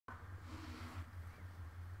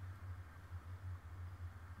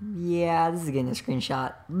Yeah, this is getting a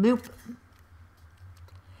screenshot. Boop.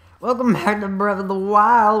 Welcome back to Breath of the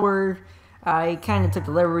Wild, where I kind of took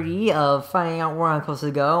the liberty of finding out where I'm supposed to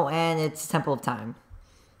go, and it's Temple of Time.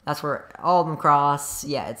 That's where all of them cross.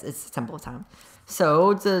 Yeah, it's the Temple of Time.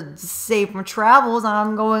 So, to save my travels,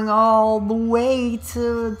 I'm going all the way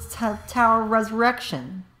to Tower of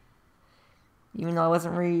Resurrection. Even though I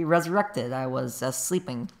wasn't resurrected, I was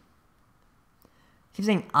sleeping. I keep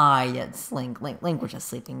saying it's Link. Link was just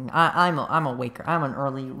sleeping. I'm a waker. I'm an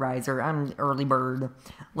early riser. I'm an early bird.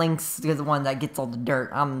 Link's the one that gets all the dirt.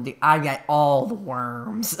 I get all the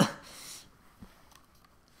worms.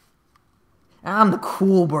 I'm the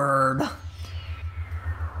cool bird.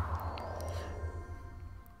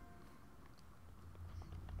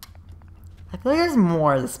 I feel like there's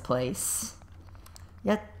more of this place.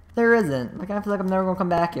 Yet there isn't. Like, I feel like I'm never gonna come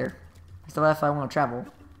back here. So if I want to travel.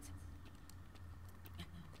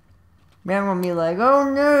 Man, I'm gonna be like,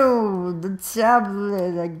 oh no, the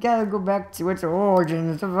tablet, I gotta go back to its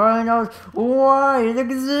origins to find out why it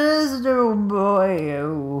exists, oh boy,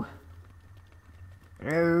 oh.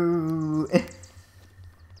 Oh.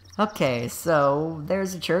 Okay, so,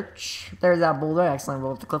 there's a church, there's that boulder, I accidentally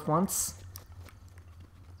rolled off the cliff once.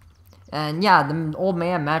 And yeah, the old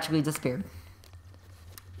man magically disappeared.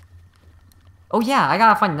 Oh yeah, I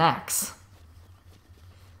gotta find an axe.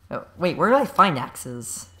 Oh, wait, where do I find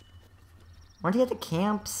axes? Weren't he at the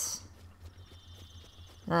camps?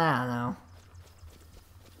 I don't know.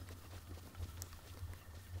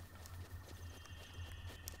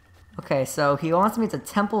 Okay, so he wants me at the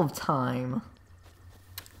Temple of Time.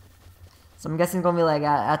 So I'm guessing it's gonna be like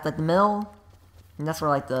at the mill. And that's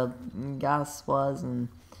where like the goddess was, and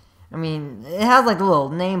I mean it has like a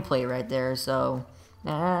little nameplate right there, so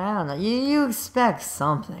I don't know. You expect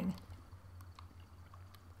something.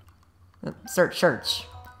 Search.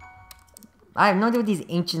 I have no idea what these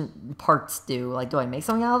ancient parts do. Like, do I make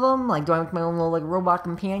something out of them? Like, do I make my own little, like, robot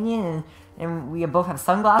companion? And we both have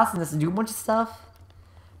sunglasses and just do a bunch of stuff?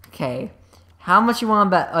 Okay. How much you want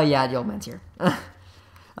to bet? Oh, yeah, the old man's here. I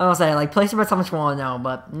don't say, like, place your bets how much you want to know,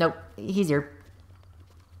 but nope. He's here.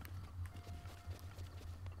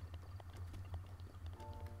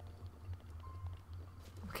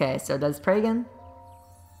 Okay, so does pray again?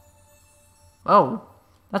 Oh,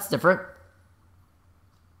 that's different.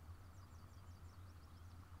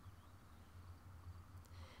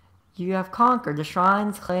 You have conquered the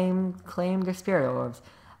shrines, claimed their spirit orbs.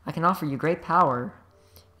 I can offer you great power.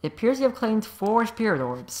 It appears you have claimed 4 spirit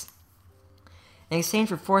orbs. In exchange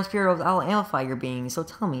for 4 spirit orbs, I will amplify your being, so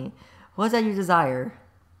tell me, what is that you desire?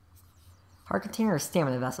 Heart container or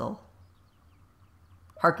stamina vessel?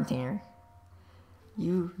 Heart container.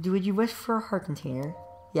 Would you wish for a heart container?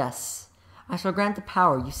 Yes. I shall grant the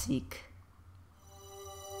power you seek.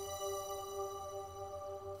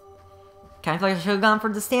 Kind of feel like I should have gone for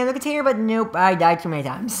the standard container, but nope, I died too many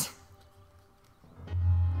times.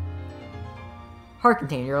 Heart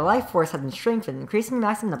container. Your life force has been strengthened, increasing the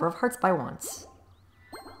maximum number of hearts by once.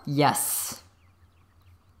 Yes.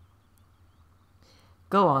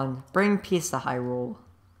 Go on. Bring peace to Hyrule.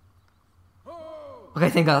 Okay,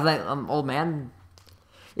 thank God that old man.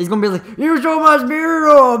 He's gonna be like, you show my spirit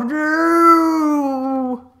up,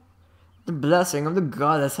 dude! The blessing of the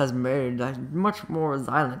goddess has made much more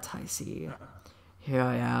violent, I see. Here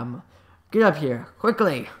I am. Get up here,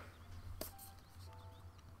 quickly!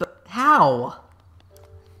 But how?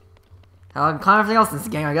 I can climb everything else in this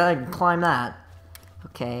game, I gotta climb that.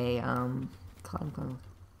 Okay, climb.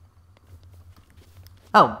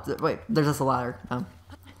 Oh, wait, there's just a ladder.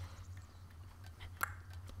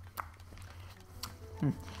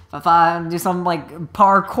 If I do some like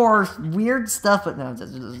parkour weird stuff, but no,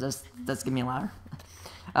 just give me a ladder.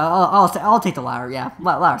 I'll take the ladder. Yeah,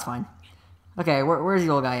 ladder's fine. Okay, where's the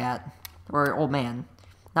old guy at? Or old man,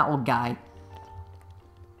 not old guy.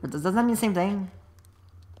 Does that mean the same thing?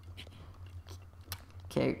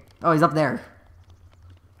 Okay. Oh, he's up there.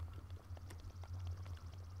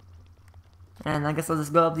 And I guess I'll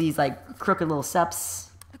just go up these like crooked little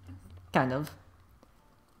steps, kind of.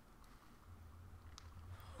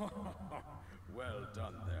 Well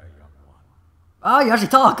done there, young one. Oh, you actually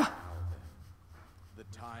talk! The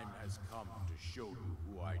time has come to show you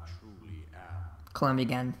who I truly am. Call me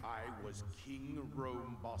again. I was King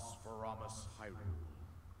Rome Bosphoramus Hyrule.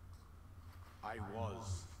 I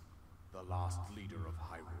was the last leader of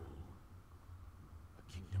Hyrule.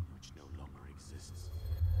 A kingdom which no longer exists.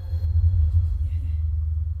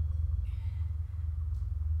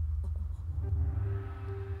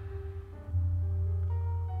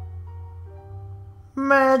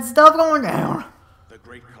 Man, stuff going down. The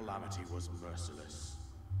great calamity was merciless.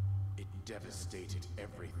 It devastated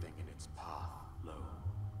everything in its path,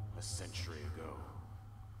 a century ago.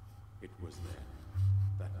 It was then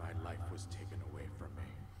that my life was taken away from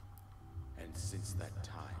me. And since that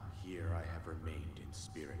time, here I have remained in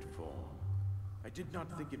spirit form. I did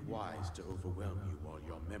not think it wise to overwhelm you while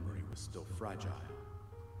your memory was still fragile.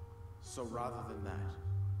 So rather than that,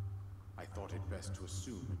 I thought it best to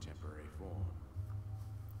assume a temporary form.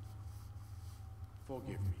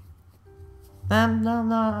 Forgive me. No,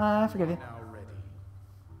 I forgive you. Now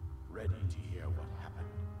ready to hear what happened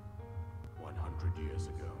 100 years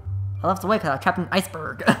ago. I left away because I was trapped in an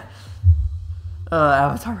iceberg.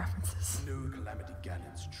 Avatar references. To know Calamity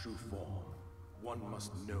Ganon's true form, one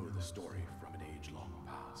must know the story from an age long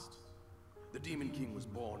past. The Demon King was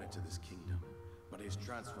born into this kingdom, but his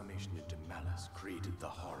transformation into malice created the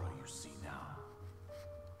horror you see now.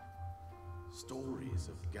 Stories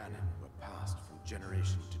of Ganon were passed from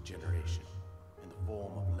generation to generation in the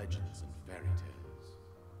form of legends and fairy tales.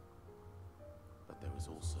 But there was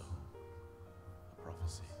also a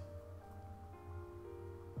prophecy.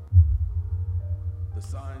 The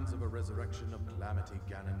signs of a resurrection of Calamity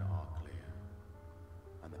Ganon are clear,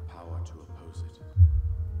 and the power to oppose it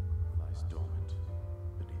lies dormant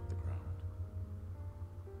beneath the ground.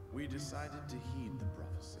 We decided to heed the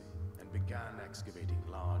prophecy and began excavating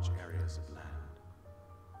large areas of land.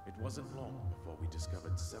 It wasn't long before we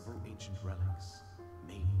discovered several ancient relics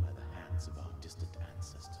made by the hands of our distant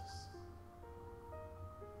ancestors.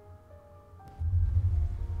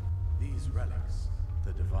 These relics,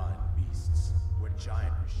 the divine beasts, were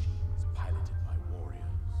giant machines piloted by warriors.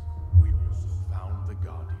 We also found the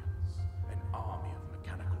Guardians, an army of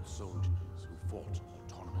mechanical soldiers who fought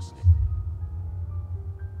autonomously.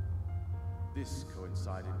 This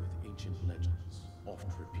coincided with ancient legends, oft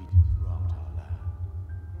repeated throughout our land.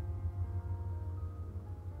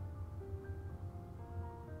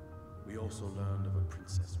 We also learned of a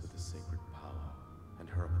princess with a sacred power, and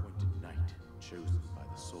her appointed knight, chosen by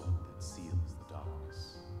the sword that seals the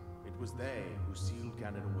darkness. It was they who sealed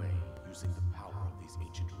Ganon away using the power of these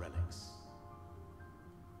ancient relics.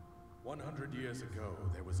 100 years ago,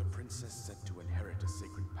 there was a princess set to inherit a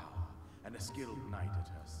sacred power, and a skilled knight at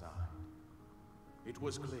her side. It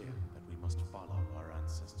was clear that we must follow our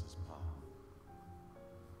ancestors' path.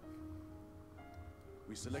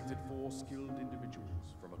 We selected 4 skilled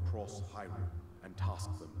individuals from across Hyrule and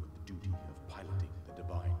tasked them with the duty of piloting the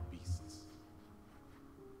divine beasts.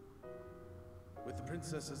 With the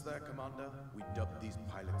princess as their commander, we dubbed these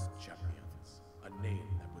pilots champions, a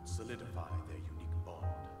name that would solidify their unique bond.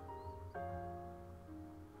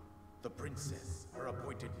 The princess, her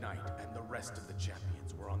appointed knight, and the rest of the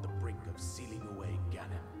champions were on the brink of sealing away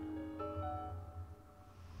Ganon.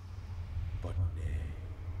 But nay.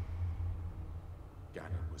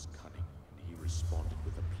 Ganon was cunning, and he responded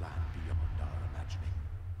with a plan beyond our imagining.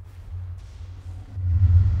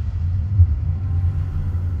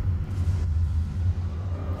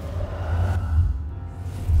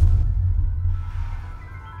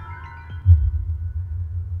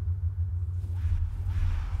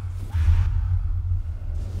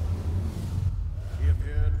 He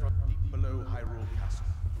appeared from deep below Hyrule Castle,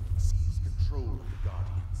 seized control of the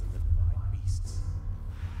Guardians and the divine beasts,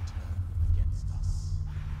 and turned against us.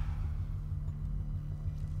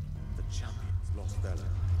 The champions lost their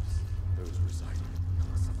lives, those residing in the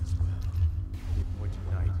castle as well. The appointed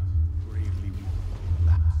knight bravely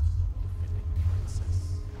collapsed while defending the princess.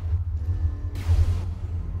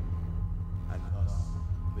 And thus,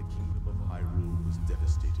 the kingdom of Hyrule was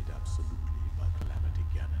devastated absolutely by Calamity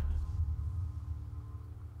Ganon.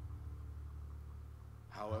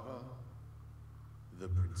 However, the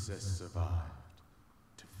princess survived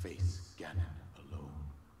to face Ganon alone.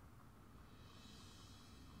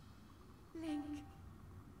 Link,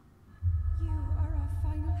 you are our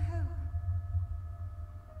final hope.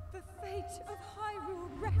 The fate of Hyrule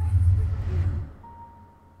rests with you.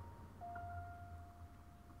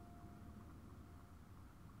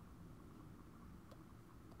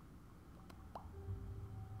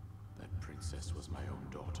 That princess was my own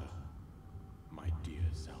daughter, my dear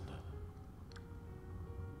Zelda.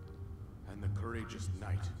 And the courageous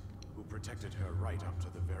knight who protected her right up to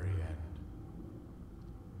the very end.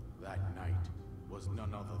 That knight was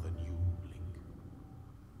none other than you, Link.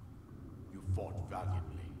 You fought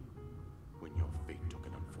valiantly when your fate took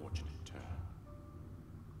an unfortunate turn.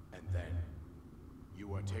 And then, you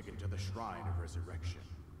were taken to the Shrine of Resurrection.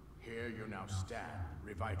 Here you now stand,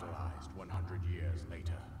 revitalized 100 years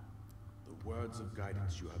later. The words of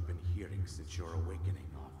guidance you have been hearing since your awakening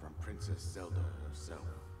are from Princess Zelda herself.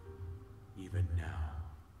 Even now,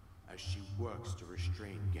 as she works to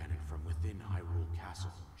restrain Ganon from within Hyrule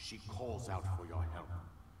Castle, She calls out for your help.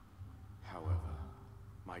 However,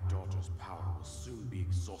 my daughter's power will soon be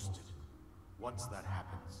exhausted. Once that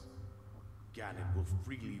happens, Ganon will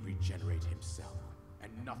freely regenerate himself,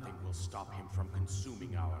 and nothing will stop him from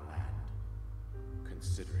consuming our land.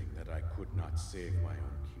 Considering that I could not save my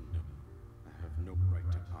own kingdom, I have no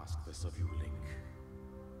right to ask this of you, Link.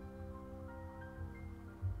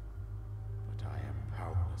 But I am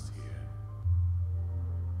powerless here.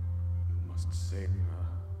 You must save her,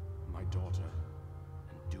 my daughter,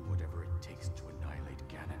 and do whatever it takes to annihilate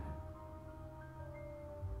Ganon.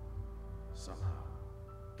 Somehow,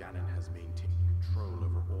 Ganon has maintained control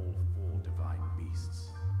over all 4 divine beasts,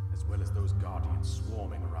 as well as those guardians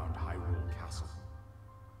swarming around Hyrule Castle.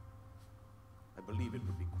 I believe it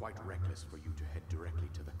would be quite reckless for you to head directly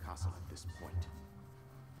to the castle at this point.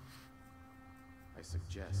 I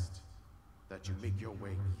suggest that you make your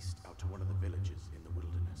way east out to one of the villages in the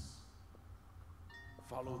wilderness.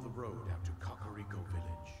 Follow the road out to Kakariko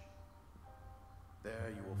Village.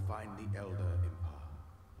 There you will find the Elder Impa.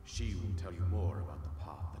 She will tell you more about the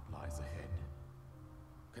path that lies ahead.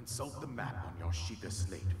 Consult the map on your Sheikah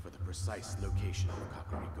slate for the precise location of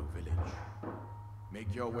Kakariko Village.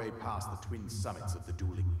 Make your way past the twin summits of the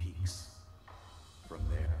dueling peaks. From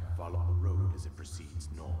there, follow the road as it proceeds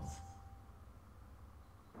north.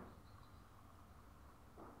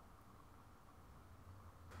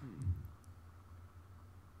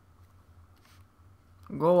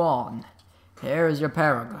 Go on. Here is your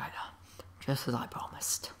paraglider, just as I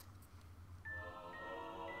promised.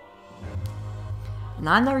 An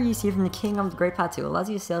honor you receive from the King of the Great Plateau allows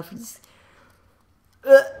you to sail for this.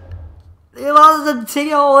 It allows them to take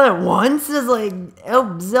it all at once. It's like,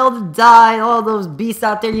 oh, Zelda died. All those beasts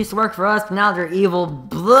out there used to work for us, but now they're evil.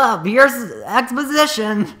 Blah. Here's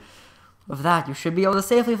exposition. With that, you should be able to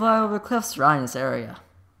safely fly over the cliffs surrounding this area.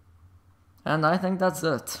 And I think that's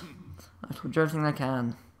it. I've do everything I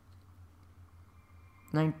can.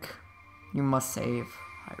 Link, you must save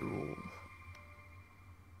Hyrule.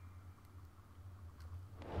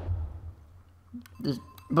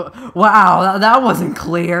 But wow, that wasn't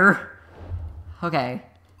clear. Okay,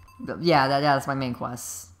 yeah, that's my main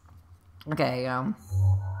quest. Okay,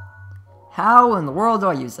 how in the world do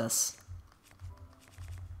I use this?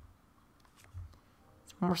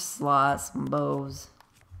 Some more slots, some bows.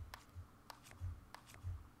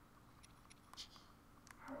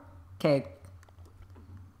 Okay,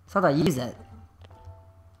 so how do I use it?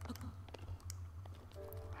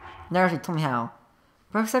 Never actually told me how.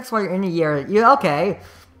 Press X while you're in the air. You okay?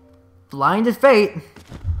 Blinded fate.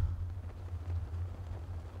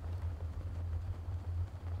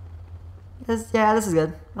 This is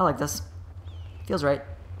good. I like this. Feels right.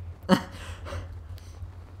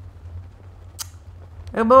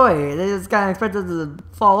 Oh boy, they just kind of expected to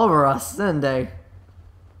fall over us, didn't they?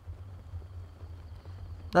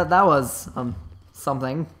 That was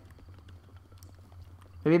something.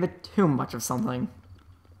 Maybe a bit too much of something.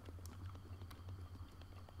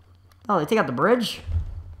 Oh, they take out the bridge?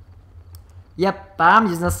 Yep, I'm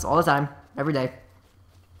using this all the time, every day.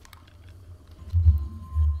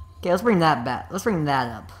 Okay, let's bring that back. Let's bring that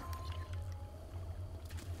up.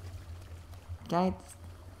 Okay.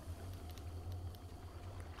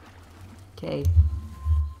 Okay.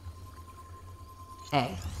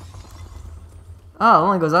 Hey. Oh, it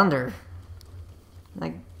only goes under.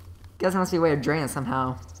 I guess there must be a way to drain it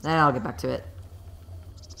somehow. Then I'll get back to it.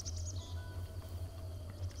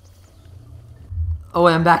 Oh,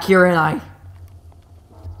 and I'm back here, ain't I?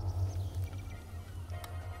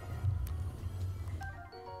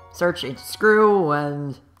 Search H screw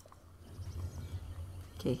and...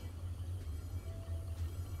 Okay.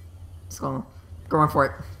 Just going for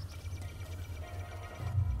it.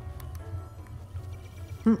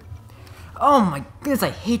 Oh my goodness, I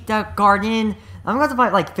hate that garden. I'm going to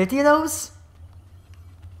fight like 50 of those?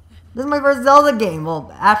 This is my first Zelda game.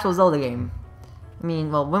 Well, actual Zelda game. I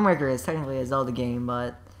mean, well, Wind Waker is technically a Zelda game,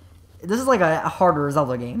 but this is like a harder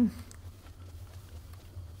Zelda game.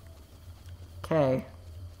 Okay.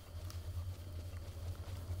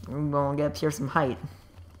 We're gonna get up here some height.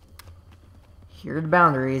 Here are the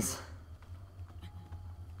boundaries.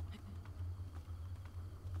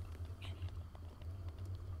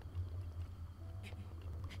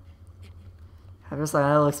 I'm just like,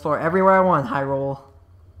 I'll explore everywhere I want, Hyrule.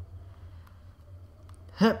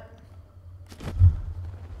 Hup.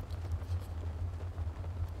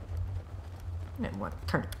 And what?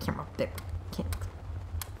 Turn the camera big. Can't.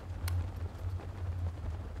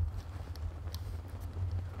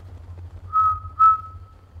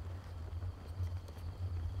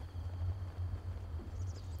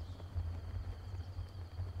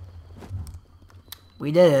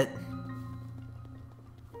 We did it.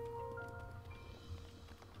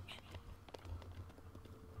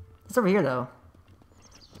 What's over here, though?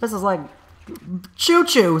 This is like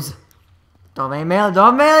choo-choos. Don't have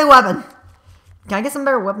melee weapon. Can I get some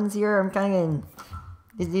better weapons here? I'm kind of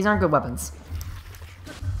getting... These aren't good weapons.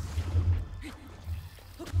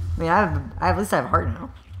 I mean, at least I have heart now.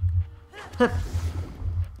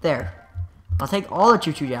 There. I'll take all the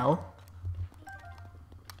choo-choo gel.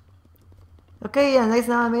 Okay, yeah, next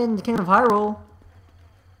time I'm in the Kingdom of Hyrule.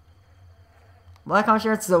 Like, comment,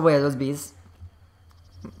 share, so wait, those bees.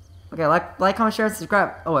 Okay, like, comment, share,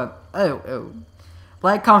 subscribe. Oh.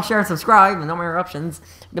 Like, comment, share, and subscribe, and no more interruptions.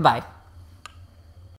 Goodbye.